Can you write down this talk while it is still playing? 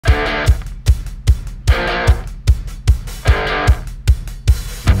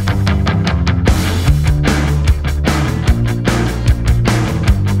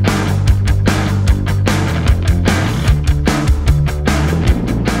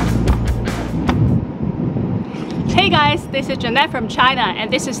guys, this is Jeanette from China,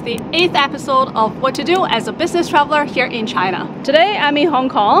 and this is the 8th episode of What to Do as a Business Traveler here in China. Today I'm in Hong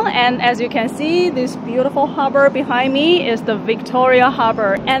Kong, and as you can see, this beautiful harbor behind me is the Victoria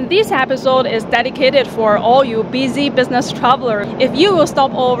Harbor. And this episode is dedicated for all you busy business travelers. If you will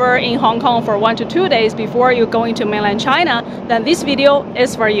stop over in Hong Kong for 1 to 2 days before you go into mainland China, then this video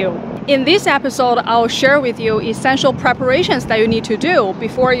is for you. In this episode, I'll share with you essential preparations that you need to do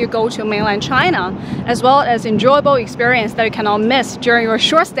before you go to mainland China, as well as enjoyable experience that you cannot miss during your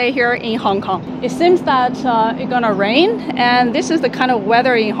short stay here in Hong Kong. It seems that it's gonna rain, and this is the kind of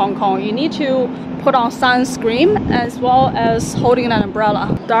weather in Hong Kong. You need to put on sunscreen as well as holding an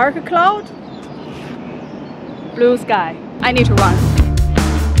umbrella. Dark cloud, blue sky. I need to run.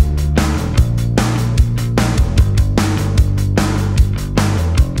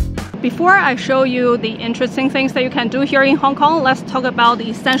 Before I show you the interesting things that you can do here in Hong Kong, let's talk about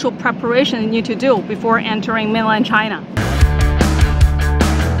the essential preparation you need to do before entering mainland China.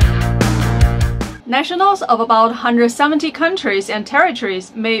 Nationals of about 170 countries and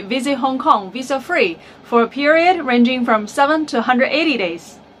territories may visit Hong Kong visa-free for a period ranging from 7 to 180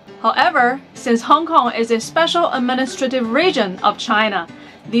 days. However, since Hong Kong is a special administrative region of China,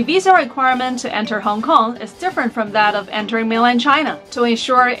 the visa requirement to enter Hong Kong is different from that of entering mainland China. To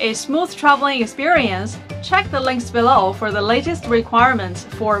ensure a smooth traveling experience, check the links below for the latest requirements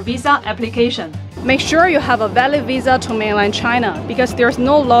for visa application. Make sure you have a valid visa to mainland China because there's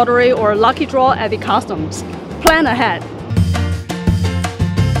no lottery or lucky draw at the customs. Plan ahead.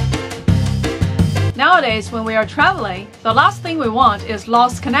 Nowadays, when we are traveling, the last thing we want is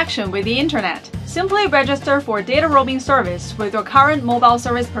lost connection with the internet. Simply register for data roaming service with your current mobile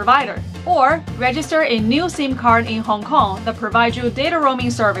service provider, or register a new SIM card in Hong Kong that provides you data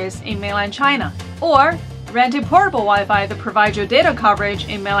roaming service in mainland China, or rent a portable Wi-Fi that provides you data coverage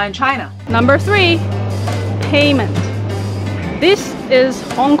in mainland China. Number 3, payment. This is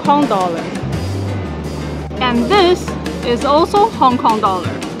Hong Kong dollar, and this is also Hong Kong dollar,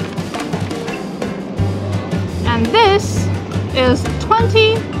 and this is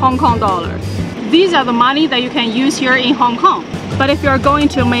 20 Hong Kong dollars. These are the money that you can use here in Hong Kong. But if you're going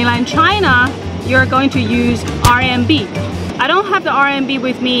to mainland China, you're going to use RMB. I don't have the RMB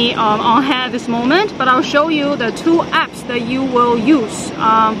with me on hand at this moment, but I'll show you the 2 apps that you will use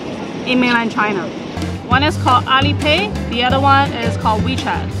in mainland China. One is called Alipay, the other one is called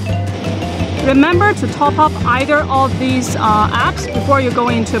WeChat. Remember to top up either of these apps before you go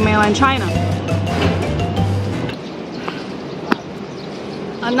into mainland China.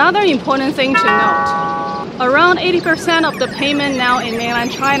 Another important thing to note, around 80% of the payment now in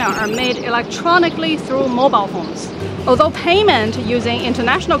mainland China are made electronically through mobile phones. Although payment using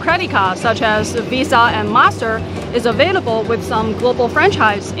international credit cards such as Visa and Master is available with some global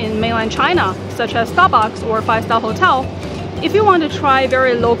franchise in mainland China, such as Starbucks or 5-star hotel, if you want to try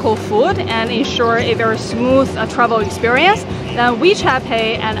very local food and ensure a very smooth travel experience, then WeChat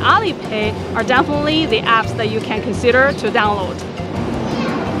Pay and Alipay are definitely the apps that you can consider to download.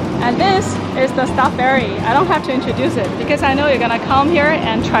 And this is the stuffed berry. I don't have to introduce it because I know you're gonna come here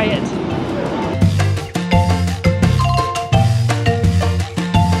and try it.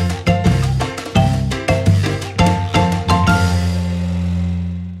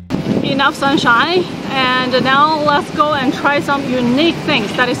 Enough sunshine, and now let's go and try some unique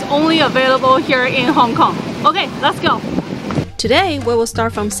things that is only available here in Hong Kong. Okay, let's go. Today we will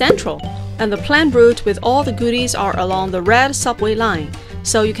start from Central, and the planned route with all the goodies are along the red subway line.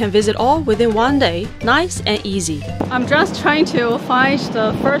 So you can visit all within 1 day, nice and easy. I'm just trying to find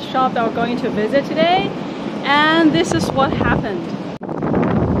the first shop that we're going to visit today, and this is what happened.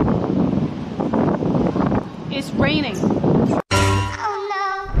 It's raining.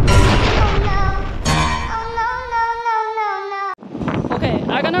 Okay,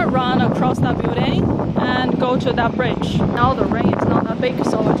 I'm gonna run across that building and go to that bridge. Now the rain is not that big,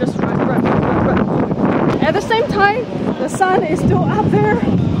 so I'll just run. At the same time, the sun is still up there,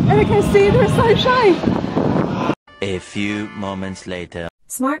 and you can see there's sunshine. A few moments later.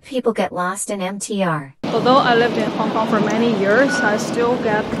 Smart people get lost in MTR. Although I lived in Hong Kong for many years, I still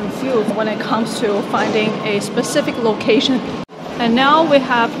get confused when it comes to finding a specific location. And now we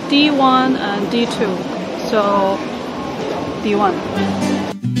have D1 and D2. So, D1.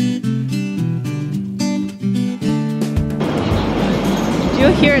 Do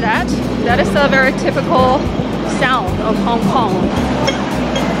you hear that? That is a very typical sound of Hong Kong.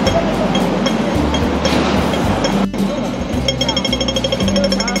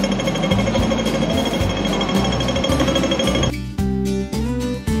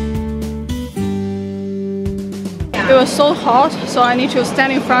 It was so hot, so I need to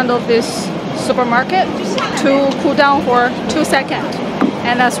stand in front of this supermarket to cool down for 2 seconds.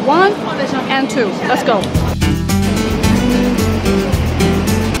 And that's 1 and 2. Let's go.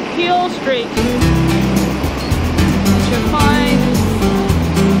 Hill Street. You find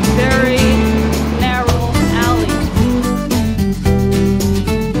very narrow alley.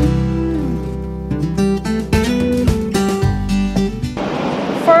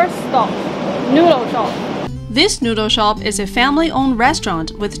 First stop, Noodle Shop. This noodle shop is a family-owned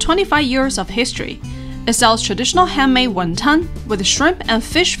restaurant with 25 years of history. It sells traditional handmade wonton with shrimp and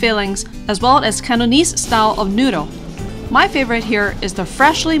fish fillings as well as Cantonese style of noodle. My favorite here is the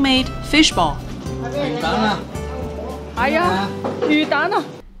freshly made fish ball.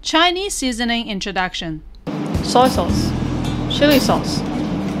 Chinese seasoning introduction. Soy sauce, chili sauce,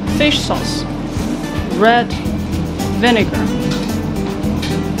 fish sauce, red vinegar,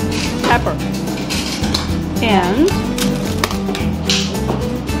 pepper, and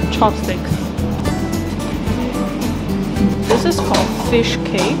chopsticks. This is called fish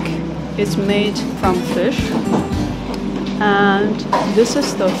cake. It's made from fish. And this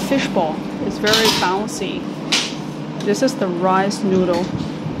is the fish ball. It's very bouncy. This is the rice noodle.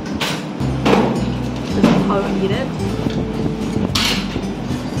 This is how you eat it.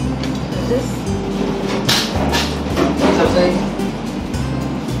 This.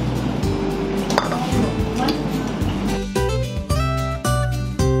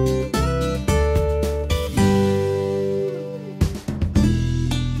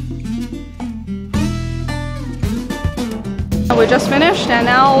 We just finished, and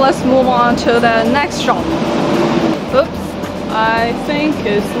now let's move on to the next shop. Oops, I think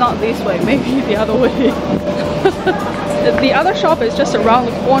it's not this way, maybe the other way. The other shop is just around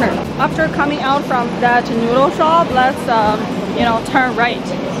the corner. After coming out from that noodle shop, let's turn right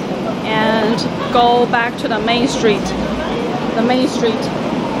and go back to the main street. The main street.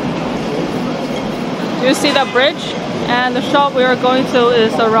 You see the bridge, and the shop we are going to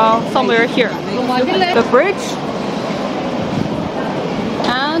is around somewhere here. The bridge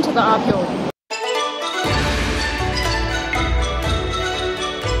and the uphill.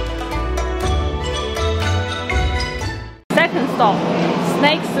 Second stop,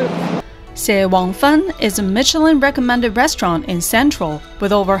 Snake Soup. Se Wong Fen is a Michelin-recommended restaurant in Central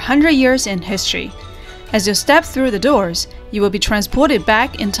with over 100 years in history. As you step through the doors, you will be transported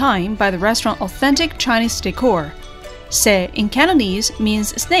back in time by the restaurant's authentic Chinese decor. Se in Cantonese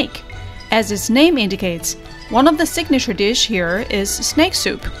means snake. As its name indicates, one of the signature dishes here is snake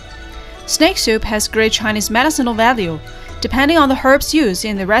soup. Snake soup has great Chinese medicinal value. Depending on the herbs used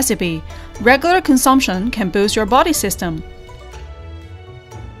in the recipe, regular consumption can boost your body system.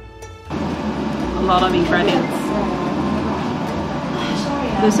 A lot of ingredients.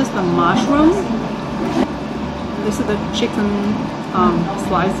 This is the mushroom. This is the chicken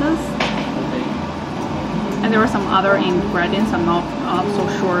slices. And there are some other ingredients. I'm not so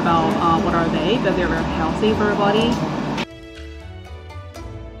sure about what are they, but they're very healthy for your body.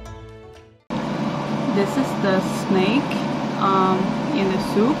 This is the snake in the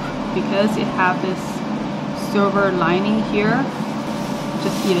soup because it has this silver lining here.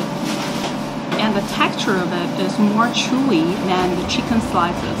 Just eat it. And the texture of it is more chewy than the chicken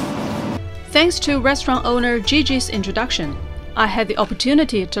slices. Thanks to restaurant owner Gigi's introduction, I had the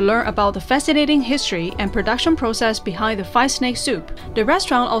opportunity to learn about the fascinating history and production process behind the five snake soup. The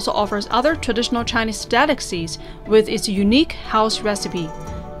restaurant also offers other traditional Chinese delicacies with its unique house recipe.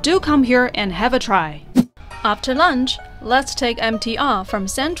 Do come here and have a try. After lunch, let's take MTR from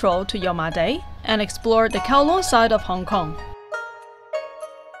Central to Yau Ma Tei and explore the Kowloon side of Hong Kong.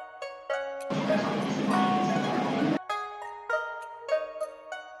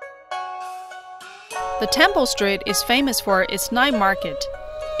 The Temple Street is famous for its night market.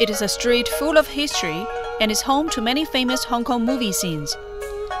 It is a street full of history and is home to many famous Hong Kong movie scenes.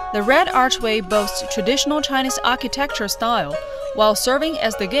 The Red Archway boasts traditional Chinese architecture style while serving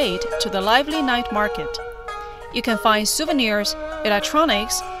as the gate to the lively night market. You can find souvenirs,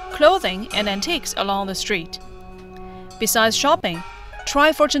 electronics, clothing, and antiques along the street. Besides shopping,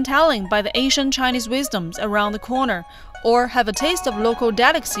 try fortune-telling by the ancient Chinese wisdoms around the corner or have a taste of local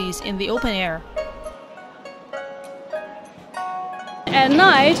delicacies in the open air. At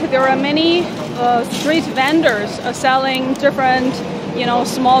night, there are many street vendors selling different,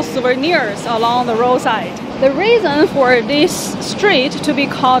 small souvenirs along the roadside. The reason for this street to be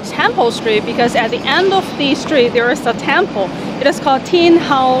called Temple Street because at the end of the street there is a temple. It is called Tin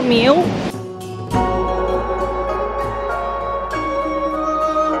Hao Miu.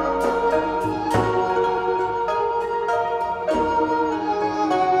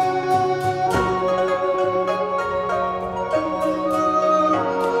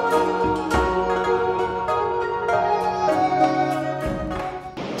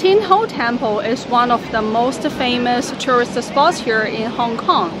 Whole Temple is one of the most famous tourist spots here in Hong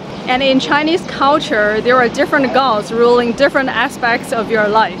Kong. And in Chinese culture, there are different gods ruling different aspects of your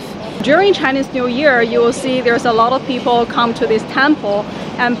life. During Chinese New Year, you will see there's a lot of people come to this temple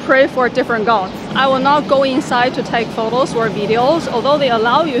and pray for different gods. I will not go inside to take photos or videos, although they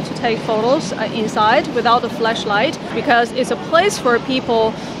allow you to take photos inside without a flashlight, because it's a place for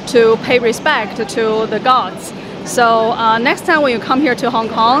people to pay respect to the gods. So next time when you come here to Hong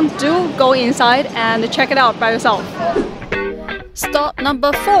Kong, do go inside and check it out by yourself. Stop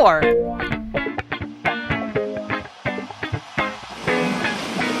number 4.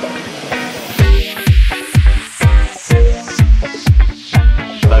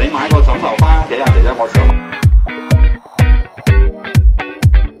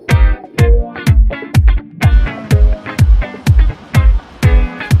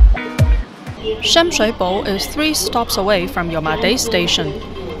 Sham is 3 stops away from Yomade Station.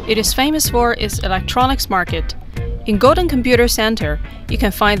 It is famous for its electronics market. In Golden Computer Center, you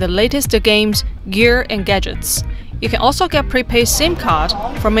can find the latest games, gear, and gadgets. You can also get prepaid SIM card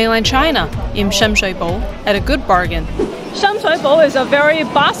from mainland China in Sham at a good bargain. Sham is a very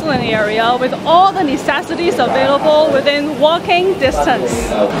bustling area with all the necessities available within walking distance.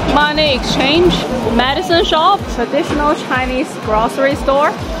 Money exchange, medicine shop, traditional Chinese grocery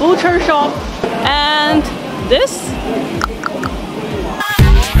store, butcher shop, and this.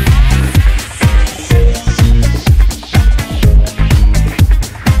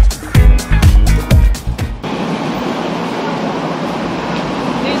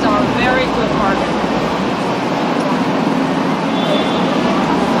 These are very good bargains.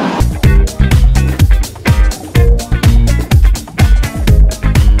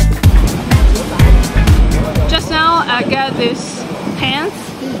 I get these pants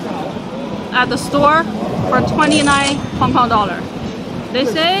at the store for 29 Hong Kong dollar. They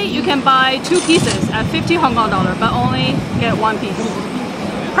say you can buy 2 pieces at 50 Hong Kong dollar, but only get 1 piece.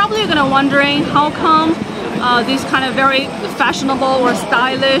 Probably you're gonna wondering how come these kind of very fashionable or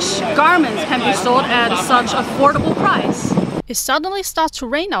stylish garments can be sold at such affordable price. It suddenly starts to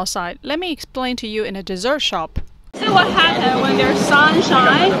rain outside. Let me explain to you in a dessert shop. See what happens when there's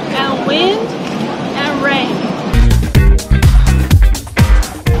sunshine and wind and rain.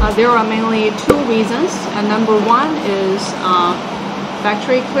 There are mainly 2 reasons, and number 1 is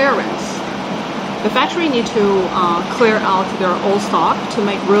factory clearance. The factory need to clear out their old stock to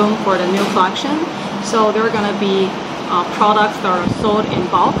make room for the new collection, so there are going to be products that are sold in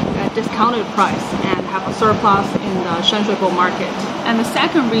bulk at discounted price and have a surplus in the Shui market. And the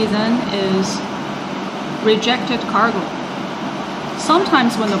second reason is rejected cargo.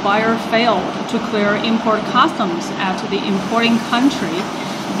 Sometimes when the buyer failed to clear import customs at the importing country,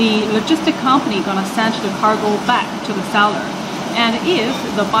 the logistic company gonna send the cargo back to the seller. And if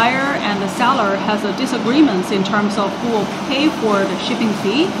the buyer and the seller has a disagreements in terms of who will pay for the shipping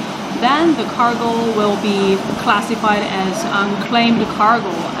fee, then the cargo will be classified as unclaimed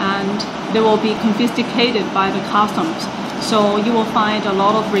cargo and they will be confiscated by the customs. So you will find a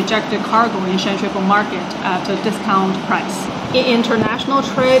lot of rejected cargo in Shui market at a discount price. International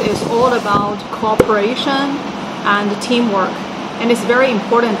trade is all about cooperation and teamwork. And it's very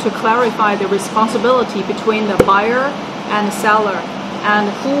important to clarify the responsibility between the buyer and the seller and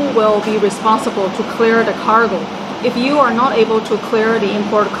who will be responsible to clear the cargo. If you are not able to clear the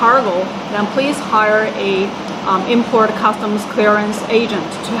import cargo, then please hire a import customs clearance agent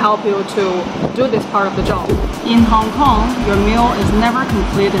to help you to do this part of the job. In Hong Kong, your meal is never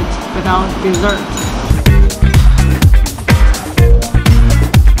completed without dessert.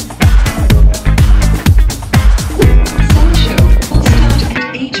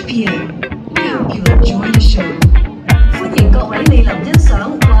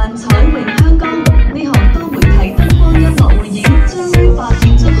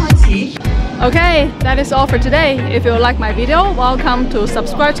 Okay, that is all for today. If you like my video, welcome to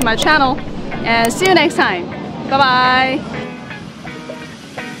subscribe to my channel and see you next time. Bye bye.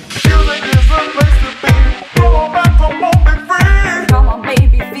 Come on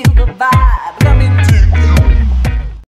baby, feel the vibe.